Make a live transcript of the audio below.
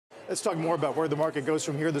Let's talk more about where the market goes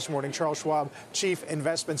from here this morning. Charles Schwab, Chief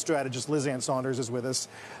Investment Strategist Ann Sonders is with us.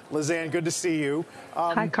 Ann, good to see you.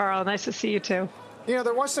 Hi, Carl. Nice to see you, too. You know,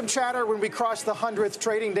 there was some chatter when we crossed the 100th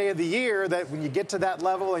trading day of the year that when you get to that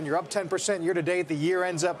level and you're up 10% year to date, the year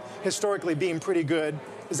ends up historically being pretty good.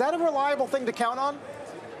 Is that a reliable thing to count on?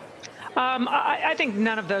 I think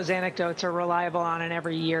none of those anecdotes are reliable on an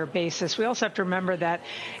every year basis. We also have to remember that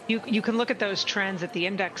you can look at those trends at the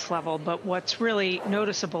index level, but what's really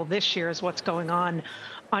noticeable this year is what's going on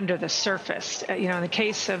under the surface. You know, in the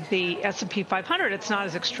case of the S&P 500, it's not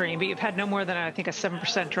as extreme, but you've had no more than, I think, a 7%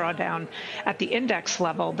 drawdown at the index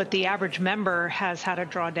level, but the average member has had a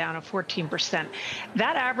drawdown of 14%.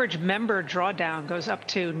 That average member drawdown goes up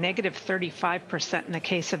to negative 35% in the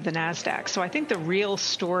case of the NASDAQ. So I think the real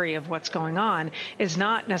story of what's going on is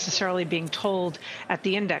not necessarily being told at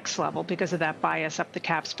the index level because of that bias up the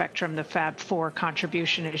cap spectrum, the Fab 4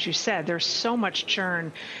 contribution, as you said. There's so much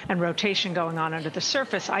churn and rotation going on under the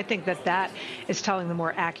surface. I think that is telling the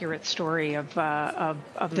more accurate story of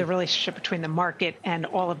the relationship between the market and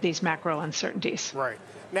all of these macro uncertainties. Right.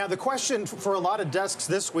 Now, the question for a lot of desks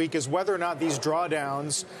this week is whether or not these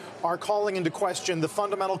drawdowns are calling into question the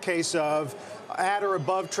fundamental case of at or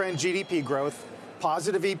above trend GDP growth,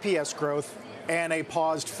 positive EPS growth, and a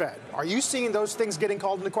paused Fed. Are you seeing those things getting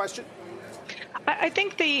called into question? I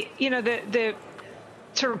think the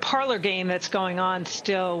sort of parlor game that's going on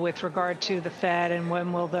still with regard to the Fed and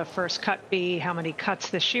when will the first cut be, how many cuts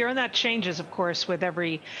this year, and that changes, of course, with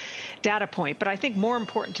every data point. But I think more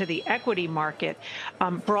important to the equity market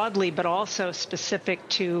broadly, but also specific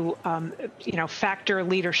to, factor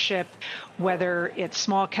leadership, whether it's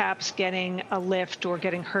small caps getting a lift or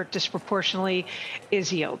getting hurt disproportionately,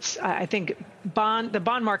 is yields. I think the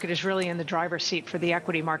bond market is really in the driver's seat for the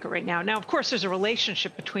equity market right now. Now, of course, there's a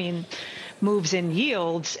relationship between moves in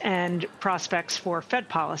yields and prospects for Fed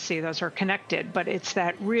policy. Those are connected, but it's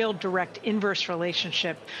that real direct inverse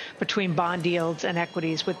relationship between bond yields and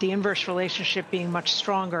equities, with the inverse relationship being much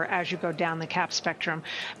stronger as you go down the cap spectrum,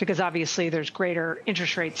 because obviously there's greater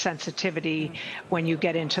interest rate sensitivity when you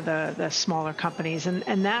get into the smaller companies.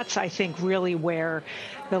 And that's, I think, really where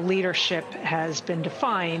the leadership has been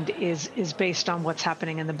defined is based on what's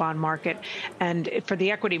happening in the bond market. And for the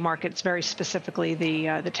equity market, it's very specifically the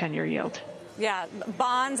 10-year yield. Yeah,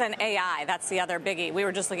 bonds and AI, that's the other biggie. We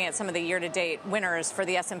were just looking at some of the year-to-date winners for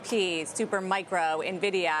the S&P, Super Micro,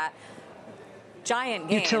 NVIDIA, giant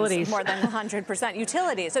gains, utilities, more than 100%.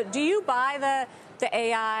 Utilities. So do you buy the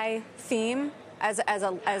AI theme as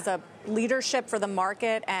a leadership for the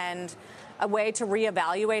market and a way to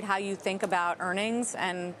reevaluate how you think about earnings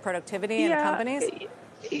and productivity in companies?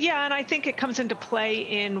 Yeah, and I think it comes into play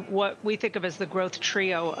in what we think of as the growth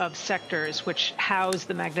trio of sectors, which house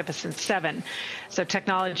the Magnificent Seven. So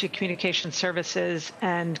technology, communication services,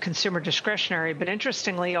 and consumer discretionary. But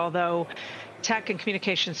interestingly, although tech and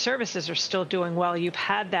communication services are still doing well, you've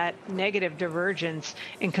had that negative divergence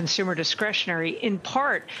in consumer discretionary, in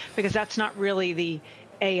part because that's not really the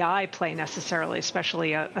AI play necessarily,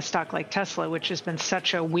 especially a stock like Tesla, which has been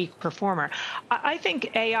such a weak performer. I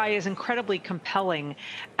think AI is incredibly compelling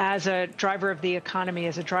as a driver of the economy,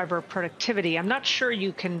 as a driver of productivity. I'm not sure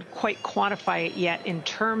you can quite quantify it yet in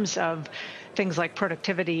terms of things like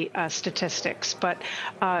productivity statistics, but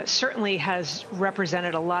certainly has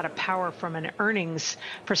represented a lot of power from an earnings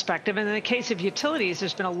perspective. And in the case of utilities,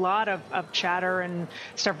 there's been a lot of chatter and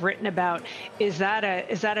stuff written about, is that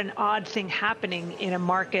an odd thing happening in a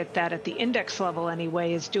market that at the index level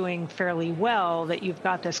anyway is doing fairly well, that you've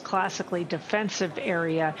got this classically defensive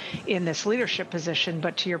area in this leadership position.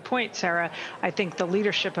 But to your point, Sarah, I think the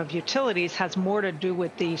leadership of utilities has more to do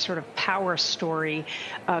with the sort of power story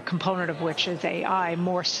component of which is AI,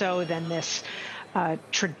 more so than this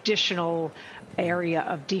traditional area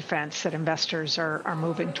of defense that investors are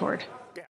moving toward.